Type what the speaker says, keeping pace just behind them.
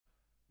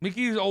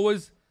Mickey is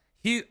always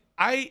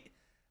I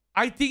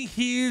think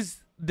he is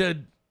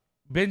the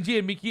Benji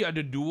and Mickey are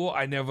the duo.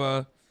 I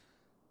never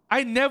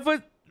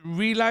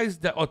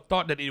realized that or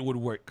thought that it would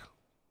work.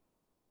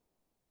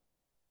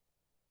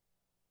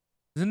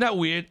 Isn't that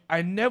weird?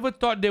 I never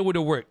thought they would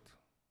have worked,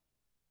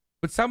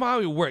 but somehow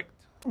it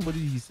worked. What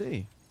did he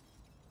say?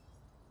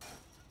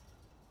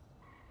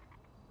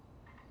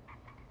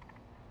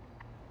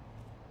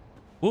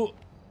 Oh,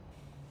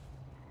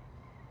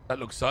 that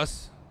looks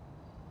sus.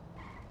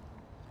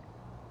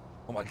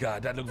 Oh my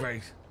god, that looked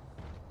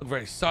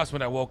very sus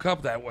when I woke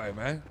up that way,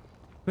 man.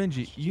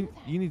 Benji, you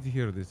need to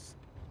hear this.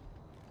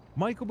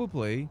 Michael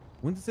Bublé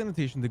went to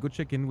sanitation to go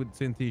check in with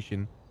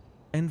sanitation,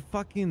 and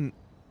fucking,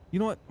 you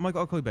know what,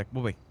 Michael, I'll call you back.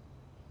 Bye-bye.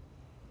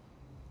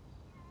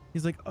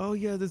 He's like, oh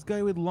yeah, this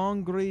guy with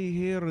long gray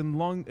hair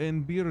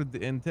and beard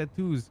and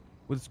tattoos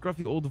with a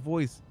scruffy old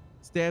voice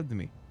stabbed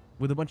me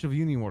with a bunch of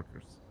union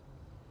workers.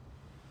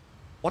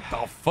 What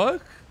the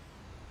fuck?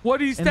 What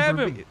did he stab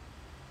him?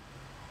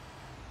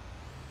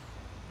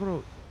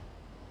 Bro,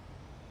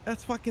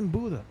 that's fucking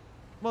Buddha.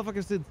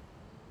 Motherfucker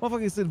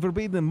said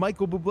verbatim,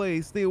 Michael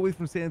Bublé, stay away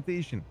from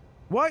sanitation.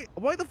 Why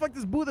the fuck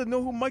does Buddha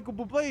know who Michael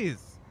Bublé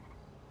is?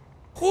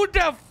 Who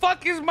the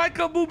fuck is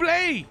Michael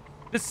Bublé?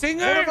 The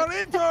singer? One of our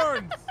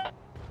interns!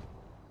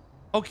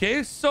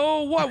 Okay,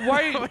 so what?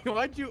 Why?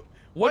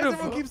 Why does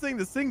everyone keep saying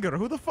the singer?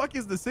 Who the fuck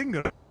is the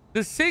singer?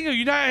 The singer.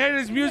 You not heard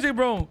his music,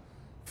 bro?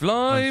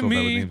 Fly so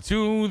me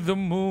to the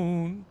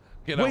moon.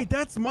 You know. Wait,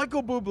 that's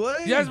Michael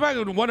Bublé? Yeah,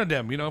 that's one of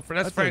them, you know.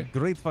 That's Frank. A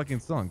great fucking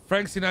song.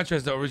 Frank Sinatra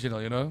is the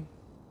original, you know?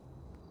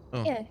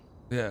 Oh. Yeah.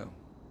 Yeah.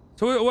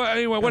 So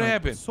anyway, what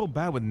happened? So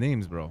bad with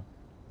names, bro.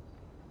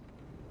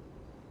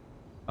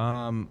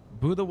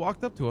 Buddha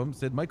walked up to him,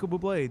 said, Michael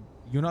Bublé,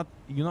 you're not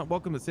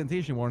welcome at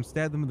sanitation ward, and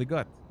stabbed him in the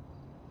gut.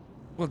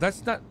 Well,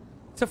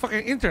 it's a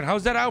fucking intern.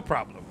 How's that our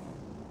problem?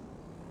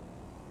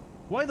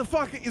 Why the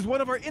fuck is one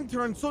of our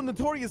interns so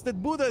notorious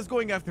that Buddha is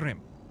going after him?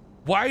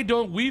 Why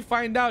don't we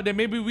find out that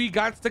maybe we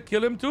got to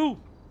kill him too?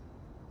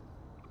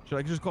 Should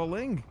I just call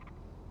Ling?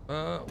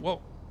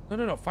 Well,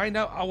 no. Find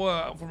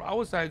out from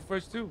our side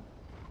first too.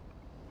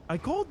 I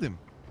called him.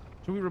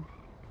 Should we?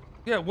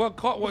 Yeah. What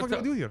the fuck do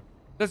I do here?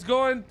 Let's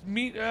go and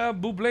meet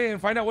Bublé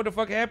and find out what the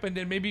fuck happened,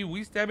 and maybe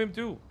we stab him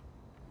too.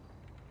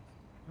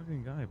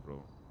 Fucking guy,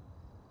 bro.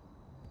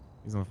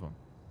 He's on the phone.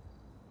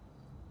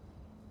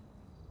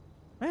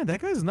 Man,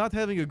 that guy's not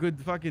having a good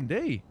fucking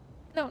day.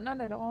 No,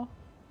 not at all.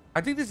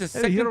 I think this is the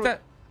second time.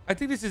 I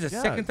think this is the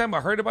second time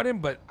I heard about him,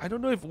 but I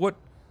don't know if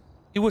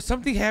it was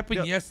something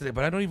happened yesterday,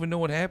 but I don't even know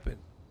what happened.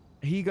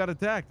 He got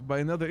attacked by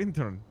another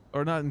intern,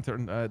 or not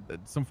intern,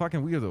 some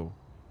fucking weirdo.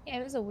 Yeah,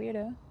 it was a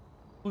weirdo.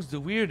 Who's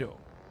the weirdo?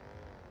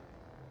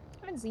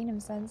 I haven't seen him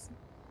since.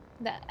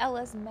 The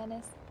LS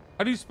Menace.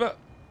 How do you spell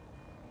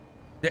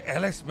the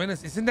LS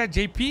Menace? Isn't that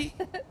JP?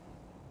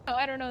 Oh,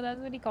 I don't know. That's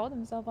what he called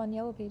himself on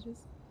Yellow Pages.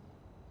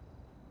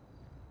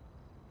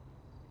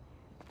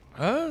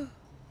 Huh?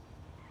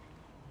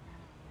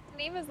 His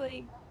name is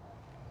like,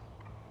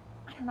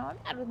 I don't know. I'm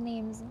bad with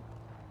names.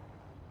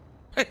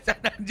 Is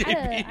that not JP?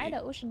 I had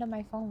to ocean on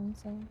my phone,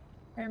 so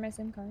or my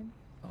SIM card.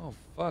 Oh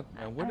fuck,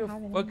 man! What the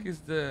fuck is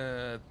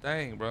the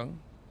thing, bro?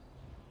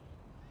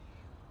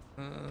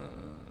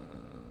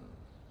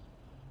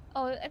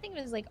 Oh, I think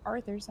it was like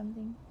Arthur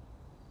something.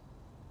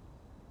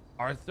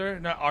 Arthur,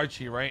 not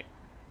Archie, right?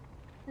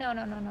 No. I'm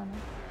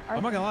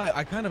not gonna lie.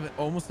 I kind of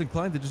almost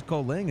inclined to just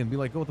call Lang and be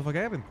like, "Oh, what the fuck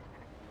happened?"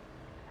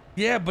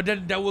 Yeah, but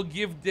then that will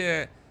give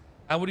the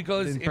what do you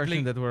call this? The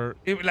impression that we're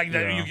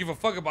that you give a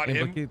fuck about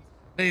him.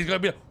 Then he's gonna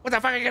be like, "What the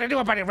fuck are you gonna do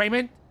about it,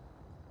 Raymond?"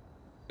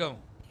 Go.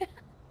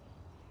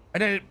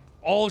 And then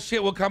all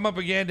shit will come up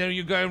again. Then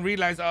you go and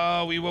realize,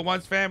 oh, we were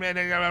once family, and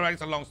then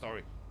it's a long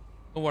story.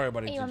 Don't worry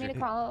about it. Hey, you want me to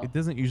call? It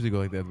doesn't usually go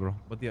like that, bro.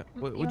 But yeah,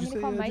 what'd you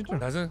say?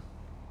 Doesn't?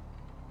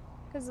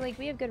 Because like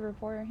we have good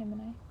rapport, him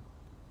and I.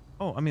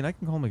 Oh, I mean, I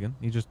can call him again.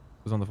 He just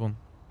was on the phone.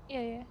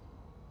 Yeah.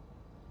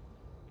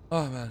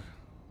 Oh man.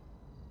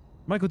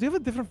 Michael, do you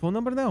have a different phone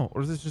number now,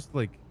 or is this just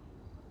like?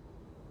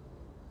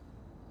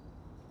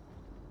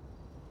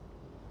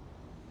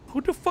 Who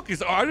the fuck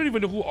is? I don't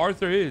even know who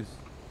Arthur is.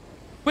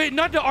 Wait,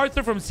 not the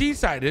Arthur from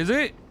Seaside, is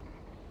it?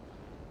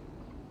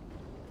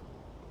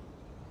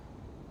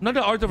 Not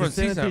the Arthur from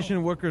Seaside.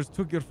 Sanitation workers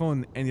took your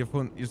phone and your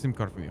SIM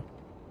card from you.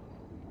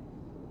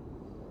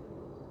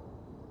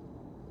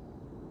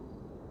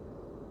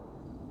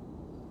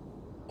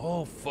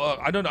 Oh fuck!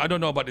 I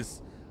don't know about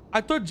this.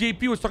 I thought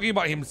JP was talking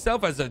about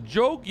himself as a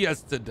joke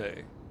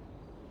yesterday.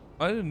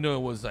 I didn't know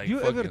it was like. Do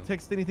you ever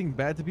text anything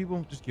bad to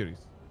people? Just curious.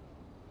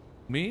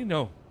 Me?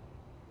 No.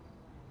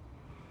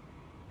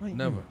 Right,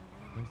 never.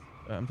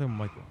 I'm talking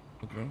Michael.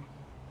 Okay.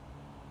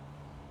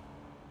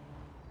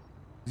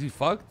 Is he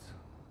fucked?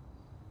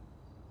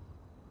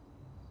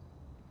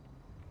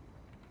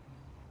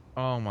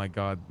 Oh my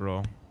god,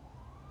 bro.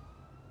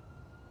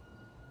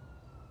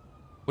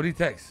 What did he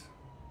text?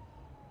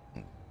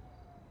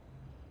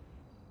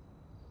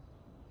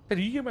 Hey, did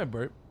you hear my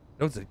burp?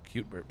 That was a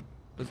cute burp.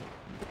 Listen.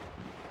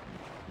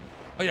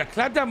 Oh yeah,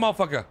 clap that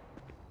motherfucker.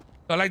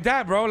 No, like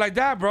that, bro. Like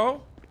that,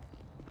 bro.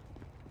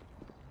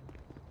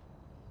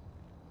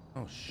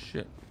 Oh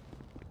shit.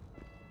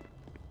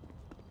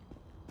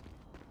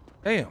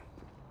 Damn.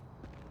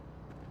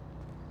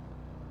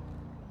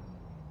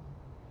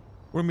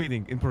 We're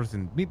meeting in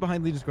person. Meet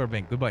behind Legion Square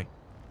Bank. Goodbye.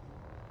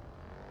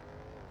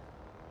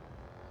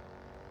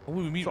 Oh,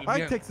 we meet, So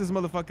I text this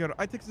motherfucker.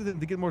 I texted him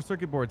to get more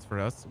circuit boards for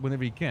us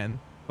whenever he can.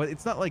 But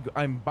it's not like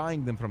I'm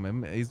buying them from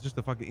him. He's just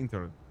a fucking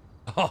intern.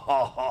 So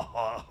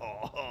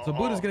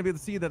Buddha's gonna be able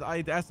to see that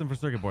I asked him for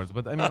circuit boards.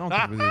 But I mean, I don't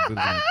think really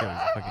Buddha's gonna care.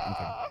 He's a fucking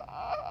intern.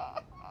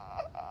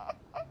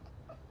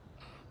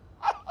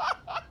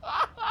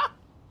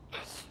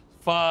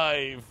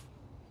 5,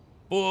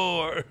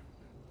 4,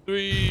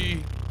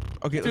 3.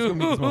 Okay, let's go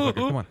meet this motherfucker.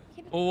 Come on.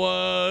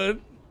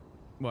 1.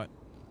 What?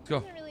 Let's go.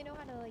 He doesn't really know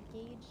how to like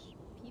gauge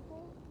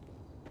people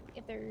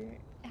if they're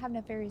have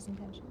nefarious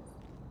intentions.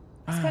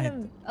 It's kind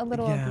of a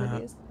little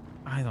oblivious.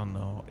 I don't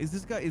know. Is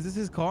this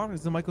his car?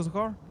 Is it Michael's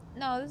car?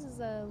 No, this is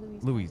Louis.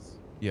 Louis.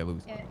 Yeah,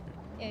 Louis. Yeah.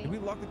 Yeah. Did we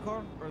lock the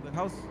car or the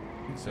house?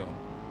 I think so.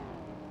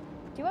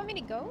 Do you want me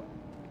to go?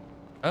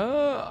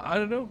 I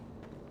don't know.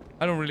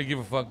 I don't really give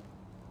a fuck.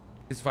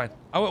 It's fine.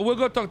 We'll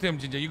go talk to him,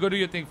 Ginger. You go do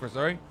your thing first,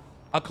 all right?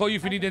 I'll call you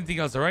if you need anything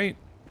else, all right?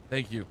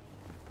 Thank you.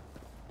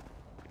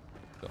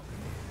 Go.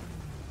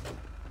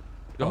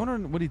 I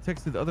wonder what he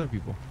texted other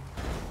people.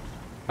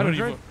 I don't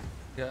even.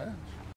 Yeah.